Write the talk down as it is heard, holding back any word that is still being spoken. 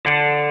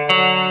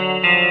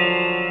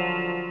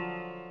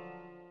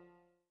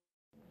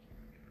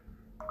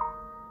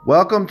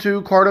Welcome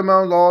to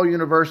Cardamone Law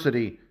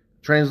University,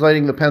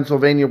 translating the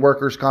Pennsylvania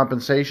Workers'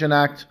 Compensation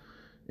Act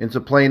into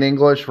plain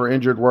English for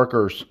injured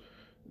workers.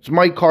 It's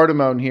Mike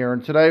Cardamone here,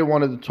 and today I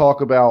wanted to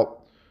talk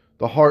about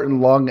the Heart and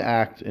Lung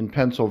Act in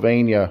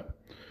Pennsylvania.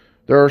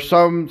 There are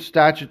some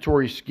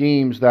statutory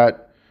schemes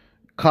that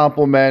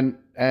complement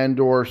and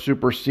or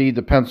supersede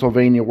the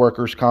Pennsylvania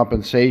Workers'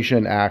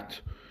 Compensation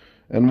Act,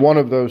 and one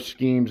of those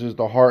schemes is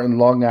the Heart and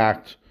Lung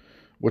Act,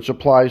 which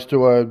applies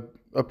to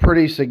a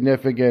pretty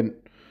significant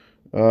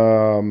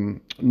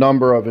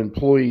number of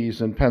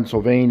employees in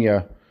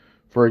Pennsylvania.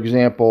 For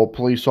example,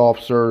 police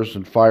officers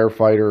and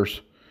firefighters,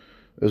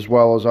 as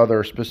well as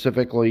other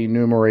specifically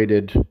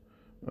enumerated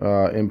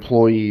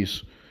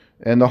employees.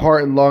 And the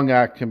Heart and Lung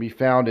Act can be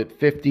found at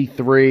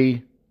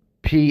 53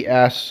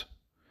 PS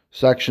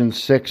Section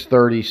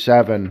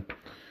 637.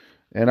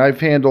 And I've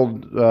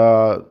handled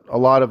a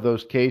lot of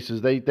those cases.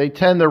 They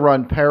tend to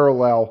run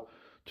parallel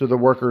to the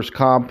workers'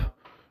 comp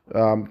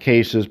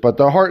cases, but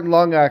the Heart and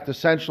Lung Act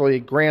essentially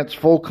grants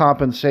full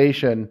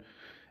compensation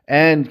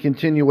and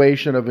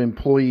continuation of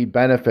employee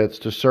benefits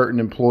to certain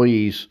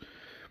employees,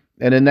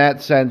 and in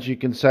that sense you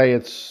can say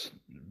it's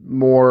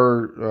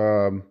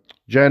more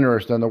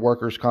generous than the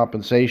Workers'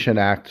 Compensation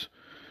Act.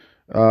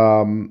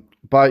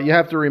 But you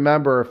have to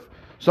remember, if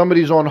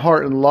somebody's on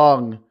heart and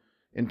lung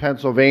in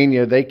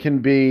Pennsylvania, they can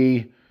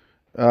be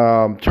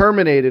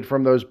terminated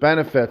from those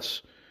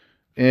benefits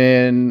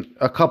in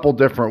a couple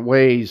different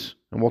ways.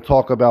 And we'll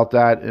talk about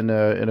that in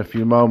a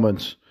few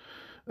moments.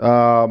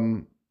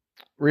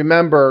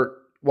 Remember,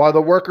 while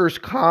the Workers'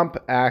 Comp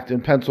Act in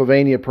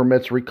Pennsylvania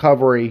permits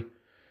recovery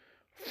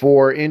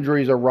for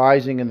injuries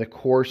arising in the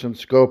course and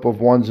scope of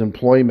one's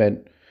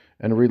employment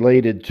and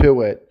related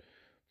to it,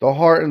 the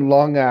Heart and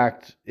Lung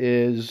Act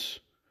has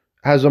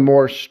a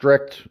more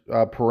strict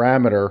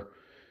parameter,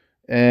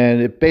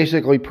 and it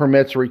basically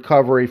permits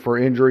recovery for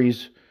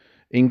injuries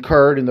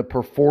incurred in the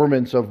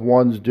performance of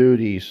one's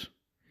duties.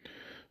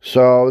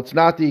 So it's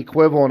not the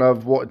equivalent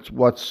of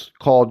what's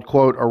called,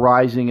 quote,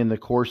 arising in the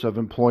course of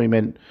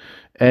employment,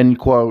 end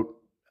quote,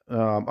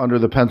 under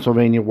the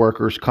Pennsylvania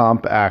Workers'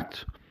 Comp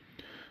Act.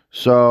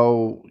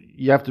 So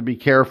you have to be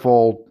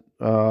careful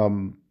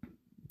to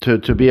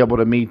be able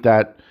to meet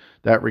that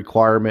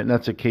requirement, and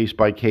that's a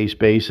case-by-case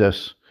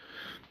basis.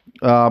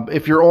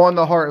 If you're on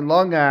the Heart and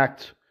Lung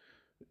Act,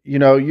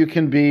 you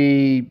can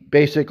be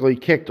basically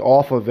kicked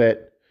off of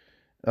it,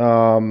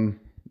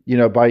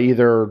 by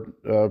either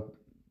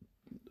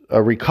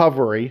a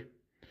recovery,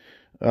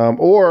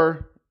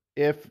 or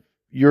if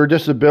your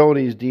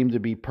disability is deemed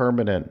to be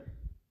permanent.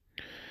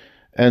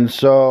 And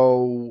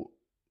so,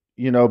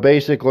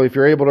 basically, if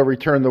you're able to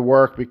return to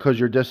work because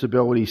your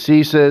disability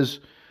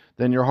ceases,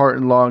 then your heart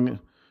and lung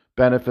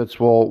benefits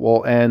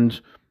will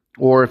end,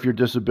 or if your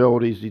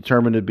disability is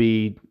determined to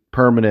be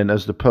permanent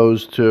as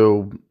opposed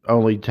to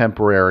only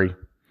temporary.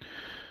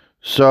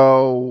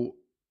 So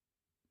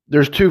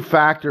there's two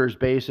factors,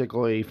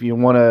 basically, if you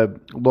want to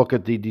look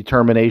at the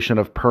determination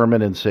of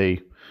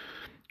permanency.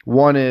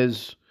 One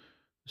is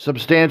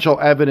substantial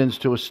evidence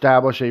to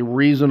establish a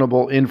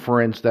reasonable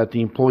inference that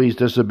the employee's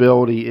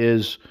disability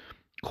is,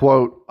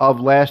 quote, of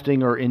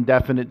lasting or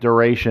indefinite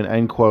duration,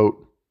 end quote.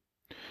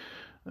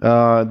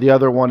 The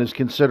other one is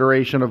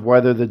consideration of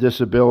whether the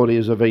disability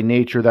is of a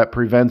nature that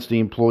prevents the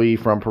employee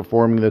from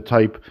performing the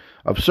type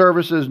of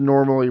services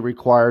normally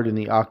required in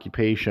the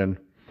occupation.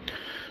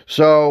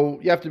 So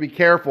you have to be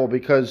careful,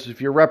 because if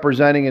you're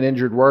representing an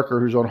injured worker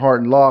who's on heart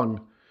and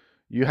lung,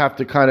 you have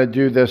to kind of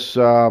do this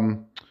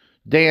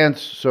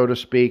dance, so to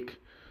speak,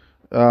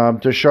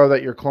 to show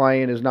that your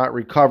client is not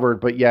recovered,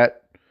 but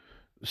yet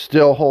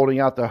still holding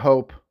out the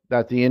hope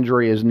that the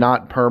injury is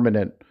not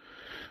permanent.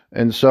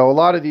 And so a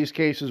lot of these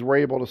cases, we're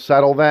able to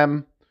settle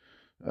them,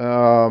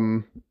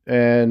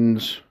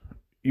 and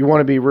you want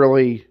to be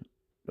really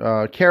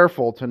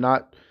careful to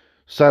not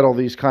settle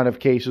these kind of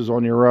cases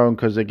on your own,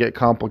 because they get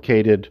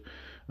complicated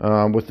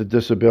with the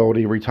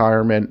disability,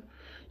 retirement,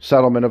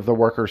 settlement of the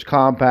Workers'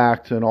 Comp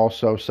Act, and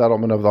also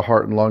settlement of the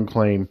heart and lung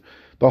claim.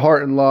 The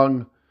heart and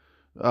lung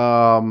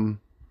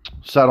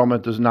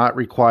settlement does not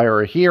require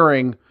a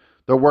hearing.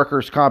 The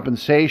workers'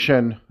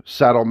 compensation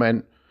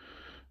settlement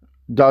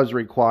does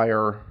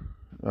require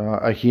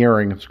a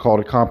hearing. It's called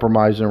a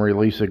compromise and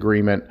release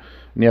agreement,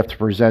 and you have to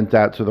present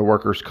that to the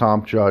workers'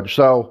 comp judge.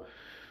 So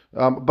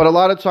but a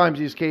lot of times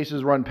these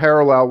cases run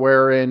parallel,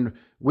 wherein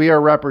we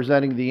are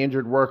representing the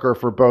injured worker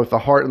for both the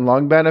heart and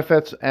lung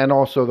benefits and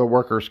also the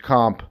workers'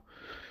 comp.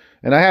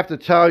 And I have to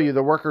tell you,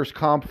 the workers'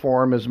 comp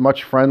forum is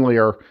much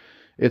friendlier.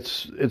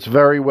 It's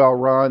very well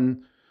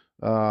run.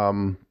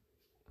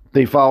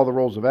 They follow the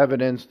rules of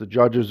evidence. The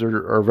judges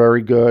are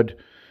very good,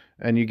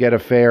 and you get a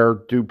fair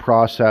due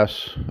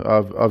process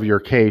of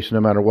your case,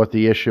 no matter what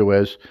the issue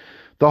is.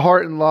 The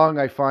heart and lung,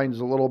 I find, is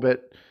a little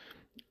bit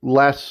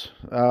less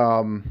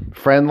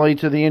friendly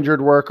to the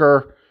injured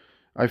worker.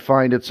 I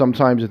find it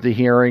sometimes at the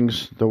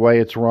hearings, the way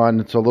it's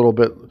run, it's a little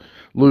bit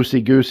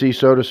loosey-goosey,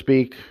 so to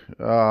speak.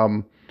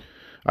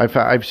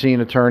 I've seen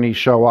attorneys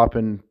show up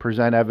and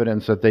present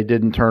evidence that they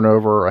didn't turn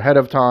over ahead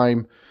of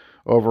time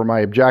over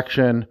my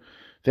objection.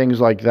 things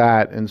like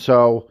that. And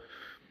so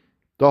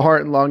the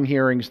heart and lung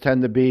hearings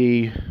tend to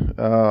be,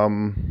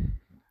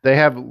 they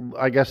have,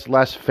 I guess,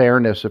 less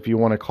fairness, if you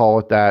want to call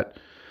it that,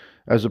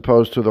 as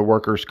opposed to the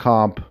workers'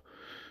 comp.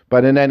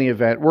 But in any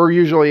event, we're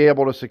usually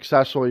able to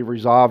successfully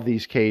resolve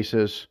these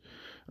cases.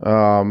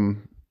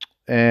 And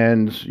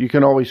you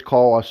can always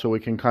call us so we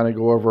can kind of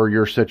go over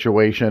your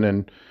situation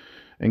and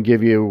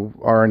give you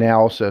our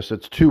analysis.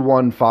 It's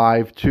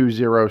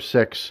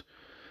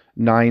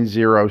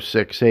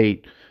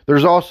 215-206-9068.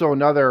 There's also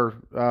another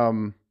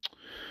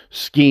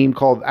scheme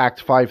called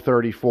Act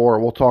 534.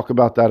 We'll talk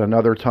about that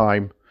another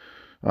time.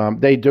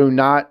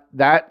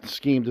 That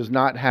scheme does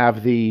not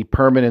have the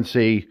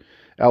permanency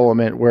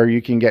element where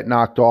you can get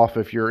knocked off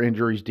if your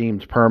injury is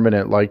deemed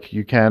permanent like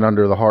you can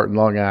under the Heart and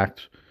Lung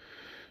Act.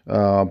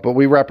 But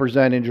we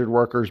represent injured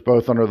workers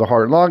both under the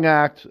Heart and Lung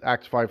Act,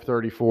 Act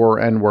 534,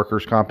 and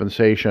workers'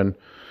 compensation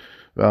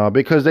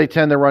because they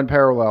tend to run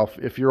parallel.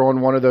 If you're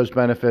on one of those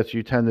benefits,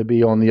 you tend to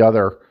be on the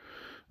other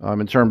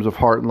in terms of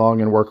heart and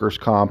lung and workers'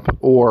 comp,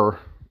 or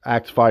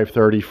Act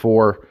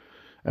 534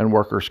 and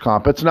workers'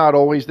 comp. It's not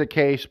always the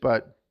case,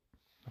 but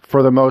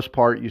for the most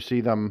part, you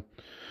see them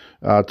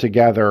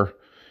together.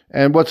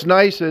 And what's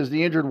nice is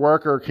the injured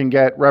worker can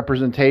get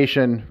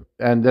representation,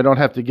 and they don't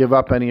have to give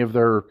up any of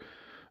their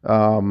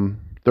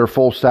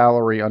full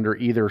salary under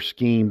either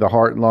scheme, the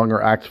Heart and Lung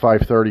or Act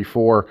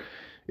 534.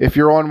 If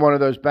you're on one of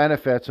those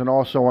benefits and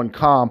also on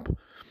comp,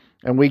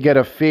 and we get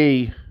a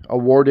fee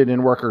awarded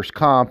in workers'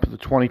 comp, the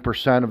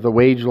 20% of the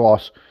wage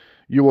loss,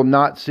 you will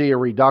not see a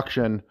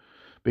reduction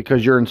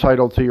because you're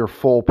entitled to your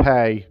full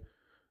pay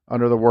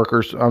under the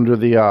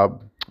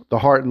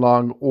Heart and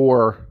Lung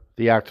or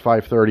the Act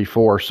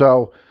 534.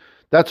 So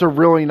that's a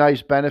really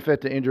nice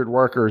benefit to injured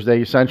workers.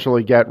 They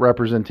essentially get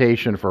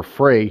representation for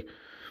free.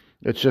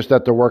 It's just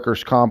that the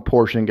workers' comp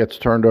portion gets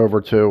turned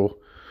over to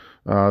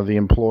the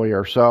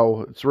employer.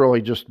 So it's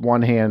really just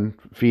one hand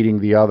feeding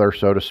the other,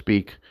 so to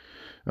speak.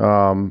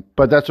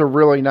 But that's a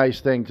really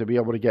nice thing to be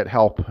able to get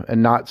help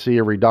and not see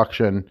a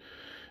reduction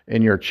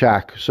in your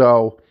check.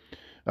 So,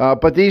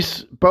 but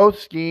both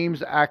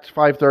schemes, Act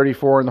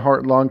 534 and the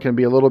Heart and Lung, can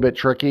be a little bit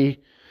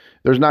tricky.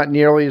 There's not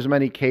nearly as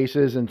many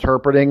cases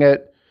interpreting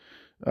it,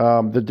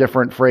 the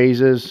different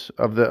phrases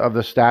of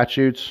the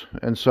statutes.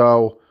 And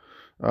so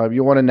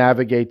you want to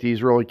navigate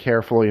these really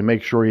carefully and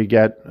make sure you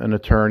get an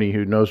attorney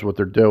who knows what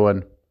they're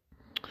doing.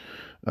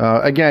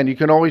 Again, you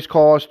can always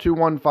call us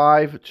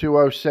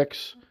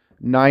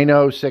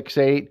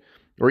 215-206-9068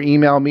 or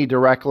email me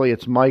directly.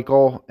 It's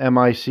Michael,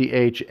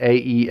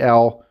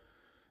 Michael,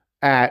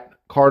 at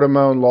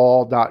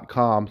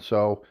cardamonelaw.com.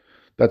 So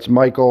that's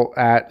Michael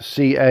at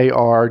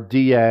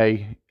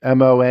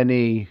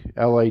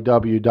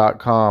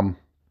cardamonelaw.com.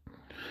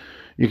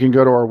 You can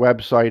go to our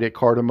website at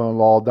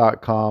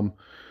cardamonelaw.com,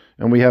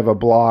 and we have a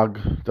blog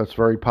that's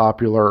very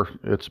popular.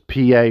 It's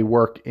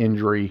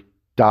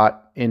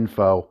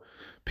paworkinjury.info.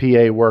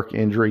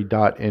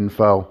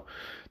 paworkinjury.info.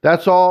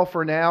 That's all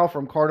for now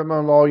from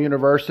Cardamone Law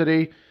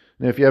University.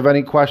 And if you have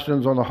any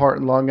questions on the Heart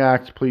and Lung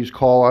Act, please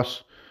call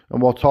us,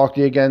 and we'll talk to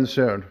you again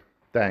soon.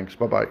 Thanks.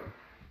 Bye-bye.